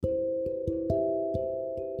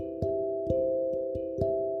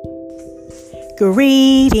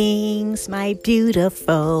Greetings, my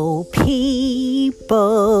beautiful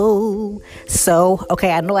people. So,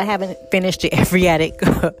 okay, I know I haven't finished the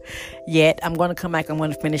Everyadic yet. I'm going to come back. I'm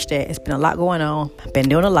going to finish that. It's been a lot going on. I've been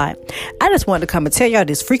doing a lot. I just wanted to come and tell y'all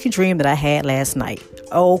this freaking dream that I had last night.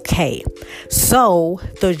 Okay, so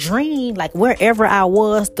the dream, like wherever I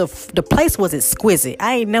was, the place was exquisite.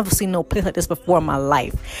 I ain't never seen no place like this before in my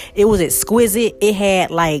life. It was exquisite. It had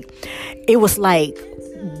it was like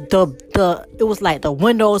the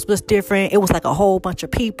windows was different. It was like a whole bunch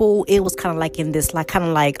of people. It was kind of like in this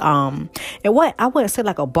and what I wouldn't say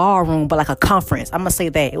like a ballroom, but like a conference. I'm gonna say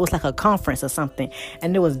that it was like a conference or something,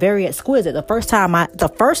 and it was very exquisite. The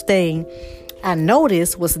first thing I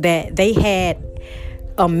noticed was that they had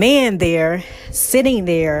a man there sitting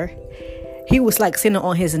there. He was like sitting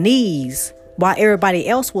on his knees while everybody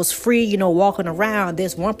else was free, walking around.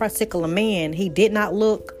 This one particular man, he did not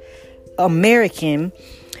look American,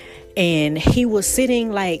 and he was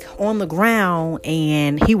sitting like on the ground,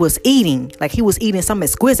 and he was eating some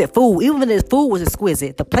exquisite food. Even his food was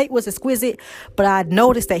exquisite, the plate was exquisite, but I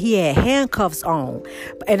noticed that he had handcuffs on.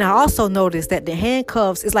 And I also noticed that the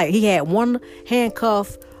handcuffs, it's like he had one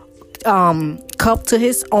handcuff cuffed to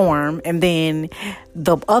his arm, and then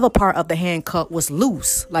the other part of the handcuff was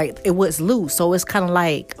loose. Like it was loose. So it's kind of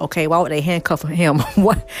like, okay, why would they handcuff him?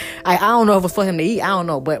 What? I don't know if it's for him to eat. I don't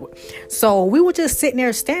know. But so we were just sitting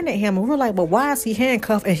there staring at him, and we were like, but why is he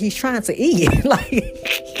handcuffed and he's trying to eat? Like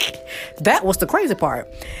that was the crazy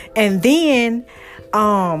part. And then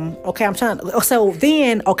my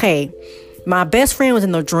best friend was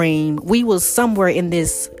in the dream. We was somewhere in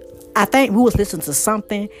this, I think we was listening to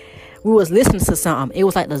something. It was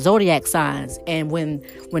like the zodiac signs. And when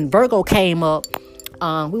Virgo came up,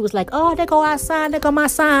 we was like, oh, there go our sign, there go my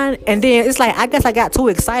sign. And then it's like, I guess I got too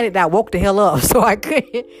excited that I woke the hell up. So I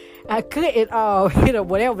couldn't,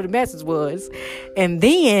 whatever the message was. And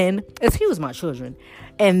then, excuse my children.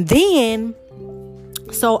 And then,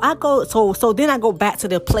 so then I go back to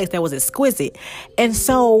the place that was exquisite. And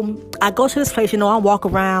so I go to this place, I walk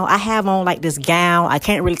around. I have on like this gown. I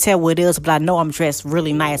can't really tell what it is, but I know I'm dressed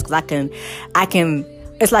really nice because I can,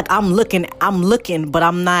 it's like I'm looking, but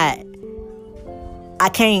I'm not, I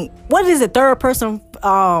can't, what is it? Third person,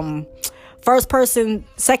 first person,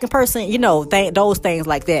 second person, those things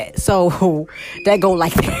like that. So that go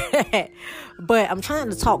like that. But I'm trying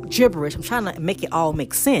to talk gibberish. I'm trying to make it all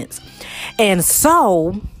make sense. And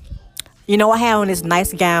so, I had on this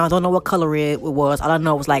nice gown. Don't know what color it was. All I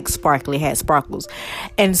know it was like sparkly. It had sparkles.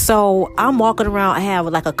 And so I'm walking around. I have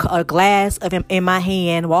like a glass of him in my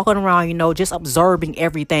hand, walking around, just observing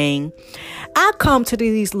everything. I come to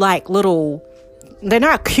these like little, they're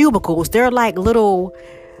not cubicles. They're like little,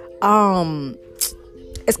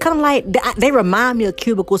 it's kind of like, they remind me of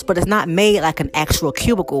cubicles, but it's not made like an actual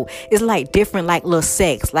cubicle. It's like different, like little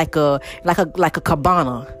sects, like a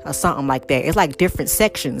cabana or something like that. It's like different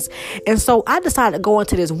sections. And so I decided to go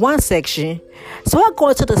into this one section. So I go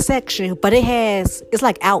into the section, but it's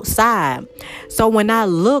like outside. So when I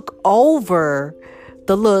look over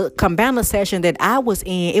the little cabana section that I was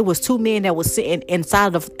in, it was two men that was sitting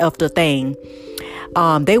inside of the thing.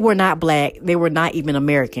 They were not black. They were not even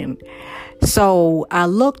American. So I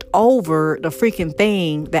looked over the freaking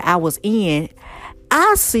thing that I was in.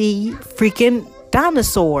 I see freaking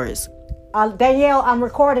dinosaurs. Danielle, I'm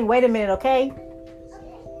recording. Wait a minute, okay?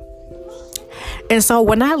 And so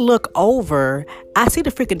when I look over, I see the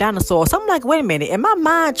freaking dinosaurs. So I'm like, wait a minute. And my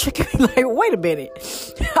mind tricking me like, wait a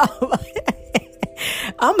minute.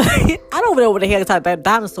 I don't know what the hell type of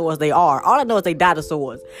dinosaurs they are. All I know is they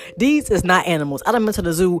dinosaurs. These is not animals. I done been to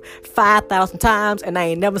the zoo 5,000 times and I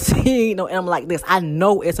ain't never seen no animal like this. I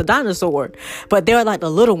know it's a dinosaur, but they're like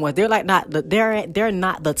the little ones. They're like they're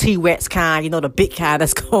not the T-Rex kind, the big kind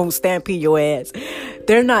that's gonna stampede your ass.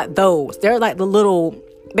 They're not those. They're like the little.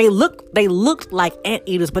 They looked like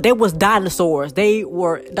anteaters, but they was dinosaurs. They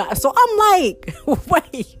were. So I'm like,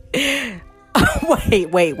 wait.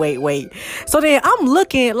 Wait. So then I'm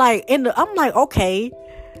looking like I'm like, okay,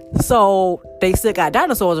 so they still got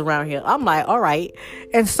dinosaurs around here. I'm like, all right.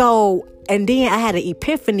 And then I had an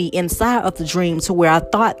epiphany inside of the dream to where I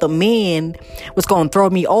thought the man was going to throw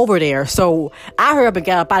me over there. So I hurried up and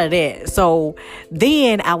got up out of that. So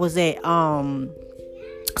then I was at,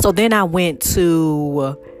 so then I went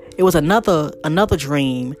to, it was another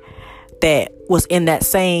dream that was in that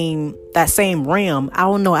same realm. I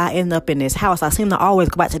don't know. I ended up in this house. I seem to always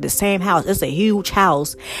go back to the same house. It's a huge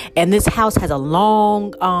house, and this house has a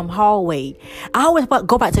long hallway. I always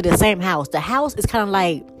go back to the same house. The house is kind of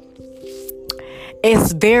like,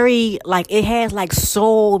 it's very like it has like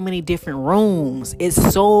so many different rooms. It's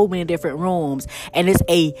so many different rooms, and it's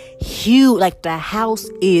a huge, like the house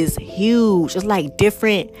is huge. It's like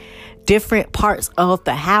different parts of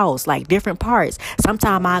the house, like different parts.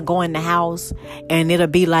 Sometimes I go in the house and it'll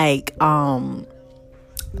be like it'll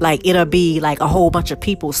be like a whole bunch of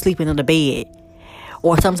people sleeping in the bed.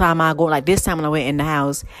 Or sometimes I go, like this time when I went in the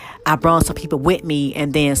house, I brought some people with me,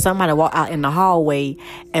 and then somebody walked out in the hallway,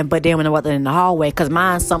 but then when they walked in the hallway, because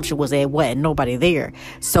my assumption was there wasn't nobody there.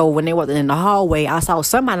 So when they walked in the hallway, I saw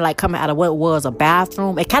somebody like coming out of what was a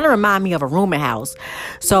bathroom. It kind of reminded me of a rooming house.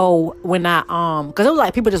 So when I, because it was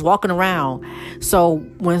like people just walking around. So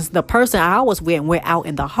when the person I was with went out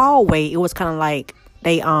in the hallway, it was kind of like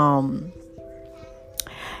they,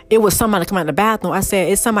 it was somebody coming out of the bathroom. I said,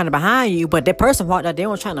 it's somebody behind you. But that person walked out. They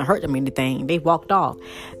weren't trying to hurt them or anything. They walked off.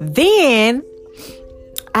 Then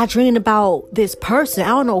I dreamed about this person. I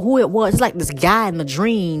don't know who it was. It's like this guy in the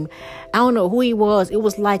dream. I don't know who he was. It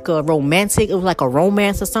was like a romantic. It was like a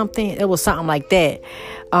romance or something. It was something like that.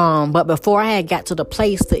 But before I had got to the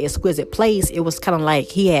place, the exquisite place, it was kind of like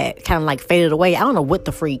he had kind of like faded away. I don't know what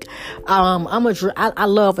the freak. I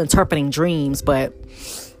love interpreting dreams, but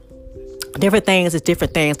different things is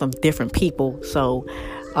different things from different people. So,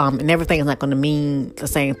 and everything is not going to mean the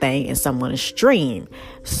same thing in someone's dream.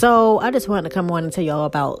 So I just wanted to come on and tell y'all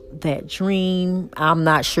about that dream. I'm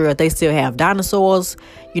not sure if they still have dinosaurs,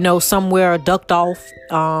 somewhere ducked off,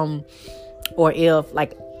 or if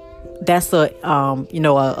like that's a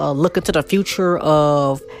look into the future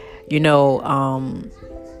of,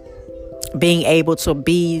 being able to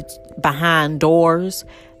be behind doors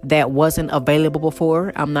that wasn't available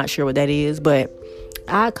before. I'm not sure what that is, but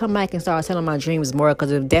I come back and start telling my dreams more,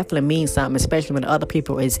 because it definitely means something, especially when other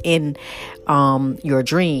people is in your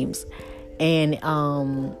dreams. And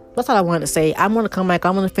that's all I wanted to say. I'm going to come back.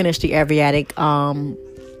 I'm going to finish the Adriatic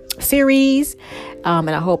series, and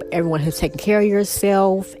I hope everyone has taken care of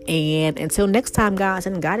yourself. And until next time, guys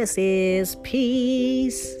and goddesses,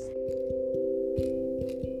 peace.